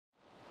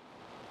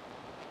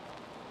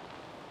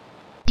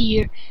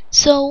here.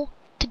 So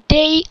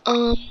today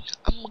I'm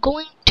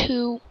going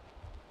to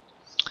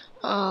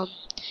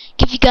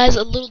give you guys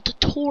a little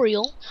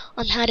tutorial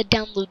on how to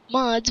download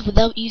mods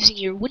without using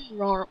your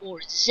WinRAR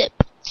or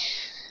zip.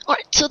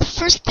 Alright, so the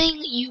first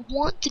thing you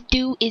want to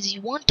do is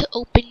you want to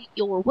open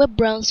your web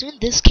browser. In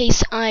this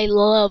case, I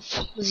love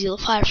Mozilla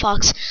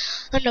Firefox.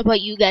 I don't know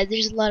about you guys,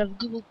 there's a lot of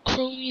Google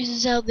Chrome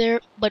users out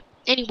there, but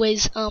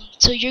anyways,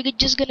 so you're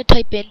just gonna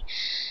type in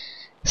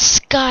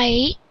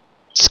Sky,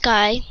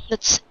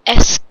 that's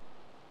SKYDAZ,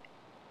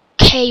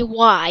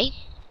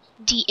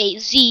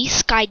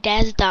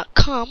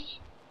 skydaz.com.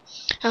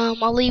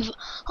 I'll leave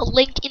a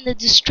link in the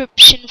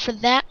description for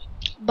that,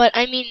 but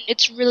I mean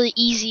it's really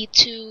easy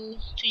to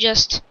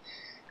just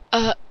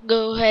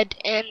go ahead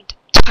and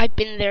type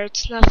in there.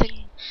 It's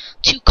nothing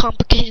too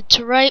complicated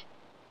to write.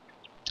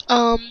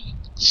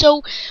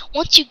 So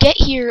once you get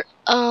here,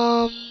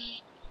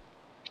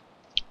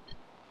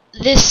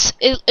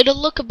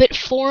 it'll look a bit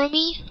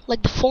forumy,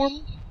 like the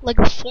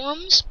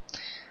forums.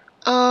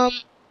 And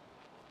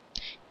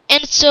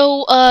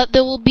so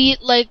there will be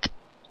like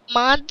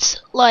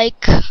mods,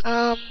 like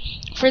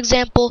for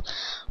example,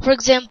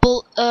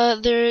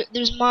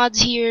 there's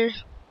mods here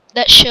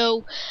that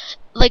show,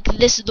 like,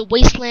 this is the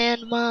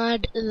Wasteland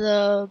mod,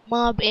 the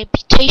Mob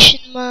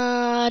Amputation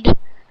mod,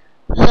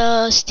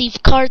 the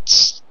Steve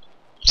Carts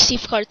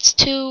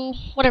 2,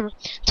 whatever.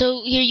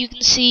 So here you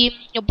can see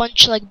a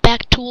bunch of like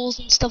back tools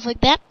and stuff like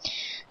that.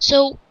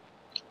 So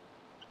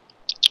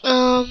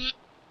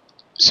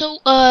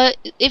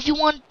if you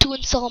want to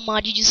install a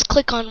mod, you just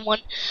click on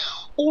one,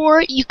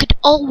 or you could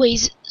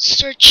always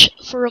search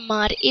for a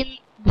mod in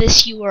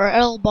this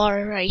URL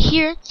bar right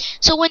here.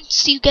 So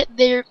once you get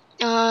there,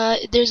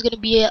 there's going to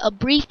be a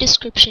brief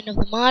description of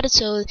the mod.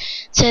 So it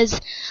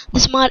says,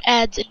 this mod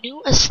adds a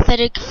new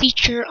aesthetic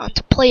feature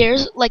onto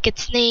players. Like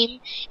its name,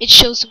 it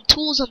shows some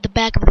tools on the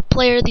back of the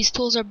player. These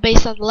tools are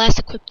based on the last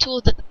equipped tool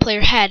that the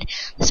player had.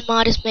 This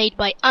mod is made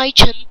by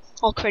iChun.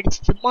 All credits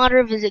to the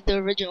modder. Visit the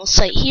original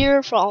site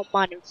here for all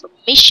mod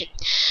information.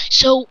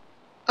 So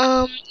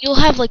you'll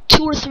have like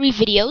 2 or 3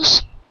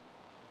 videos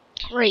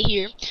right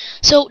here.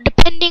 So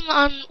depending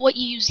on what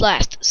you used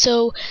last,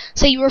 so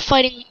say you were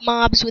fighting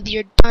mobs with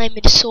your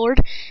diamond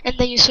sword and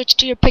then you switch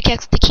to your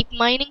pickaxe to keep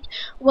mining,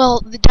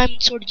 well, the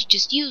diamond sword you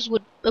just used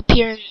would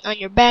appear on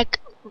your back,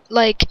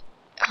 like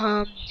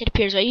it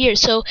appears right here.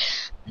 So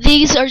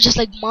these are just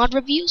like mod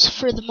reviews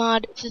for the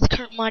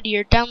current mod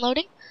you're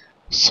downloading.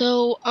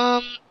 So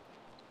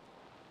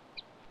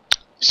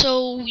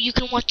so you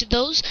can watch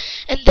those,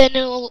 and then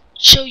it'll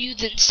show you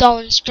the install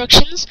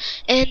instructions,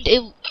 and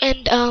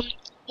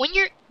when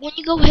you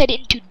go ahead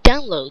into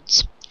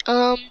downloads,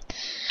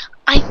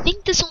 I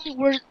think this only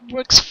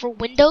works for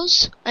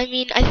Windows. I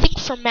mean, I think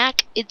for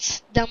Mac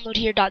it's download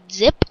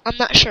here.zip. I'm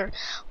not sure,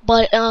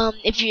 but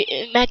if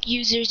you're Mac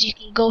users, you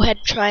can go ahead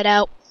and try it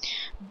out.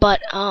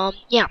 But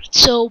yeah,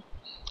 so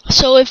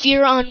if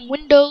you're on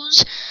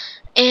Windows,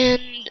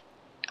 and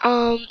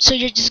so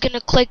you're just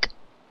gonna click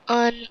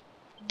on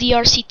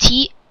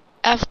DRCT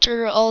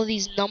after all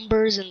these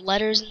numbers and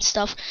letters and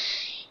stuff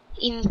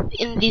in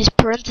these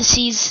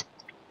parentheses.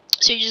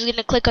 So you're just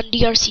gonna click on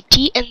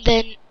DRCT, and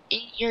then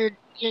you're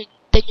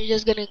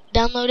just gonna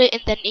download it,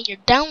 and then in your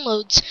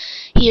downloads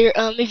here,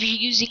 if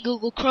you're using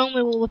Google Chrome,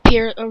 it will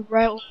appear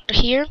around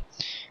here.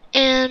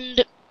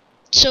 And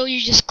so you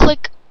just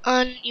click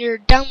on your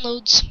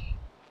downloads,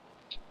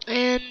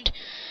 and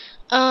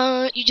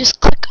you just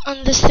click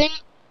on this thing,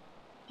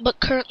 but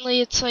currently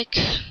it's like,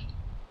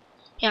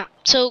 yeah,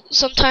 so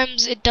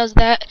sometimes it does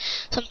that,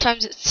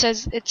 sometimes it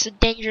says it's a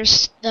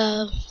dangerous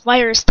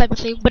virus type of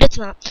thing, but it's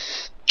not,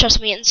 trust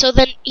me. And so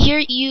then here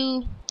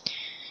you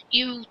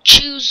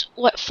choose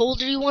what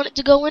folder you want it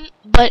to go in,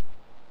 but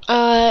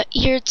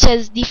here it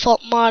says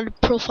default mod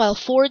profile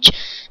forge,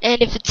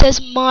 and if it says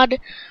mod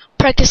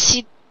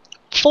prerequisite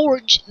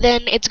forge,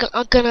 then it's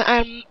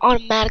gonna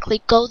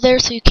automatically go there,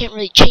 so you can't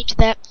really change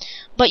that,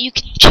 but you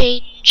can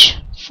change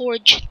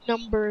forge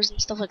numbers and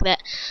stuff like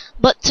that.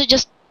 But so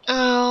just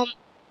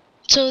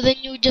so then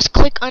you just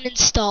click on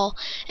install,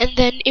 and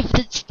then if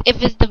it's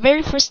the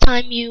very first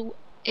time you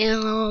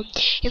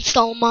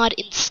install a mod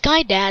in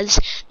skydaz,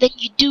 then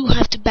you do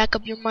have to back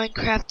up your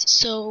Minecraft,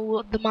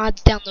 so the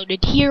mods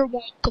downloaded here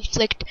won't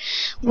conflict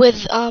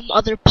with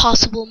other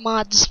possible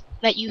mods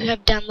that you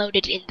have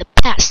downloaded in the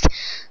past.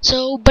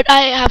 So, but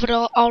I have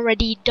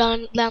already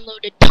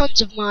downloaded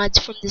tons of mods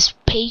from this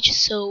page,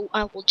 so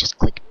I will just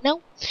click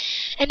no,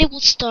 and it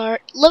will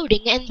start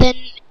loading, and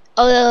then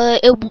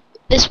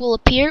this will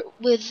appear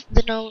with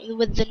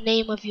the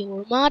name of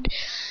your mod,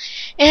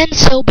 and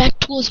so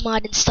Backtools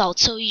mod installed.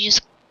 So you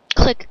just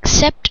click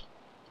accept,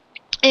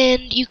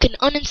 and you can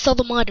uninstall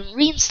the mod and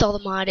reinstall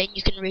the mod, and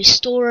you can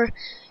restore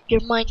your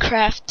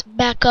Minecraft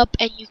backup,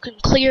 and you can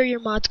clear your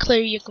mods,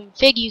 clear your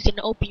config, you can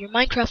open your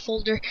Minecraft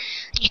folder,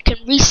 you can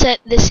reset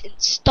this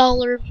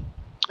installer,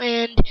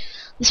 and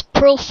this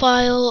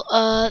profile,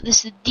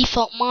 this is the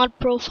default mod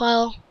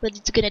profile that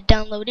it's gonna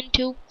download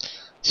into.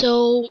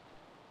 So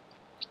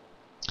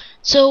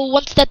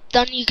once that's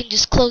done, you can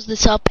just close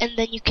this up, and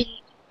then you can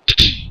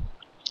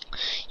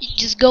you can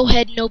just go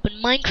ahead and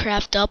open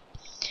Minecraft up,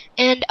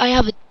 and I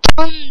have a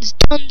tons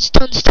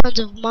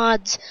of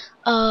mods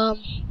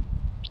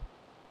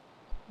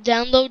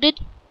downloaded.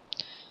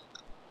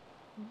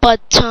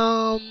 But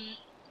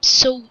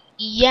so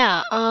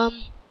yeah,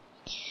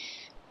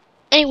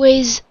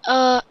 anyways,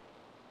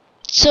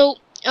 so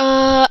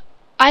I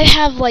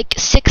have like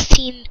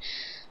 16.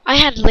 I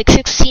had like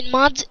 16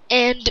 mods,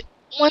 and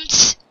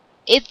once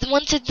it's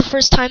the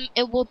first time,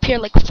 it will appear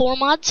like 4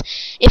 mods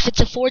if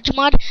it's a Forge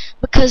mod,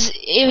 because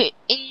it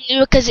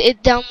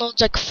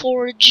downloads like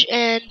Forge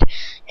and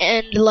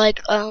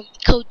like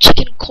Code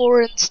Chicken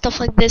Core and stuff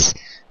like this,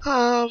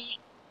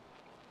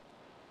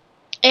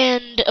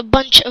 and a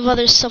bunch of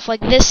other stuff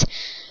like this,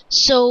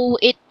 so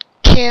it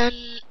can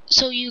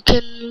so you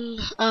can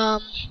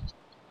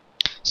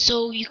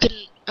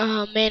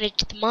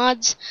manage the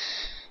mods.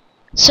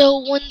 So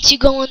once you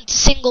go on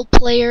single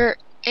player,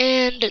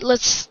 and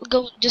let's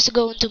go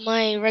into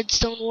my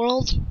redstone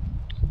world,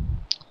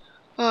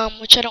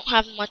 which I don't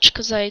have much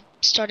because I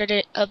started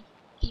it a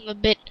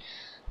bit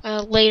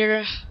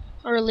earlier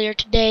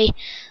today.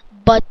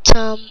 But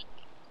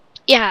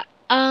yeah,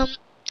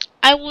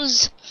 I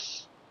was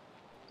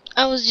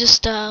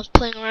just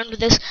playing around with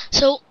this.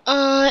 So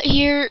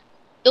here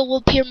it will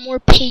appear more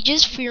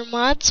pages for your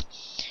mods.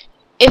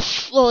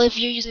 If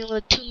you're using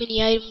the too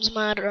many items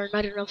mod or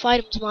not enough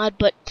items mod.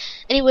 But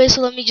anyway,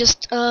 so let me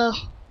just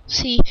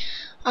see.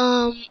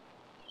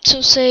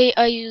 So say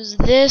I use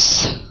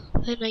this,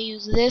 then I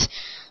use this,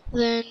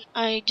 then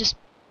I just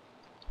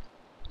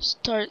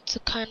start to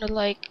kind of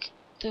like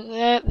do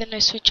that, then I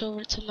switch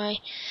over to my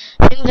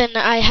thing, then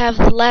I have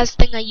the last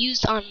thing I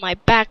used on my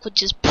back,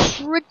 which is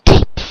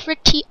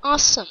pretty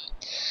awesome.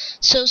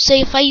 So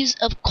say if I use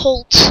a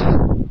Colt,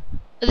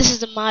 this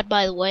is a mod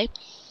by the way,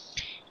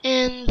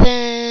 and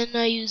then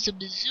I use the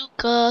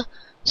bazooka,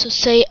 so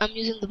say I'm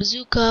using the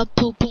bazooka,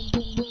 boom boom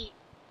boom boom,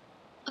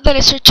 then I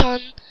switch on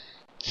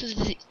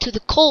to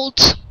the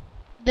Colt,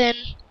 then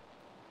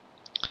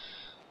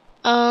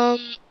but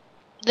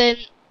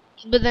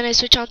then I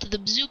switch on to the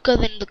bazooka,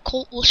 then the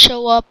Colt will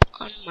show up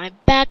on my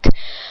back.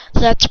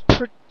 That's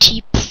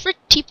pretty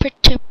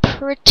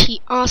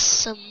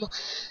awesome.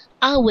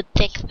 I would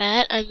think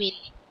that. I mean,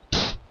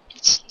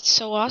 it's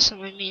so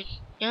awesome. I mean,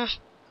 yeah,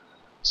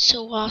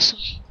 so awesome.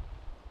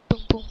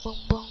 Boom, boom, boom,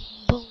 boom,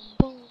 boom,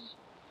 boom.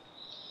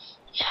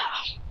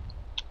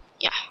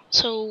 Yeah.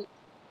 So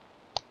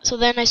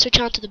then I switch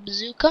on to the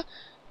bazooka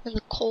and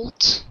the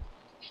Colt.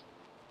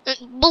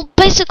 Well,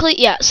 basically,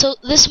 yeah. So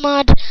this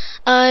mod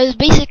is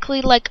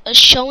basically like a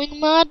showing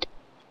mod.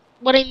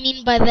 What I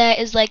mean by that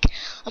is like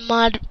a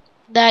mod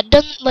that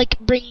doesn't like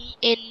bring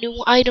in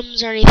new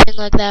items or anything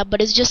like that,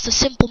 but it's just a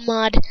simple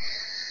mod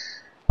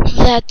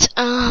that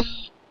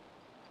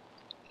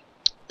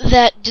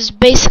just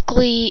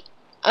basically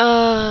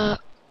adds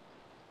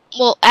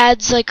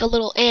like a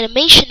little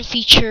animation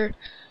feature.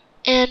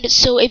 And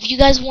so if you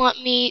guys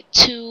want me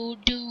to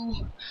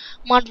do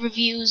mod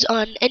reviews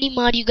on any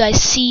mod you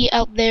guys see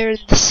out there in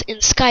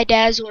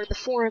Skydaz or in the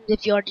forums,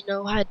 if you already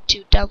know how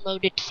to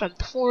download it from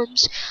the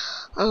forums,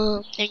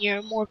 and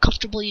you're more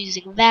comfortable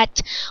using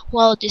that,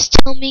 well, just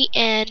tell me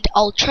and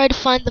I'll try to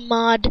find the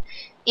mod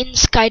in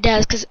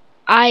Skydaz, because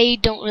I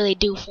don't really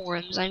do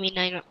forums. I mean,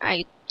 I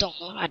don't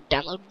know how to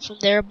download it from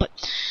there, but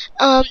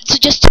so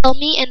just tell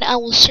me and I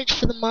will search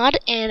for the mod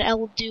and I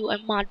will do a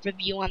mod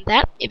review on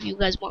that if you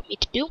guys want me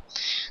to do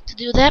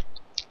that.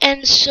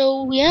 And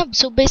so yeah,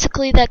 so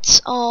basically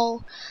that's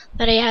all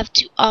that I have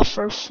to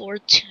offer for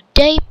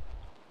today.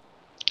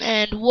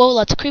 And whoa,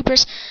 lots of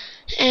creepers.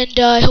 And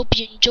I hope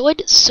you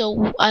enjoyed,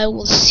 so I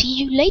will see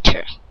you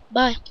later.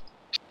 Bye.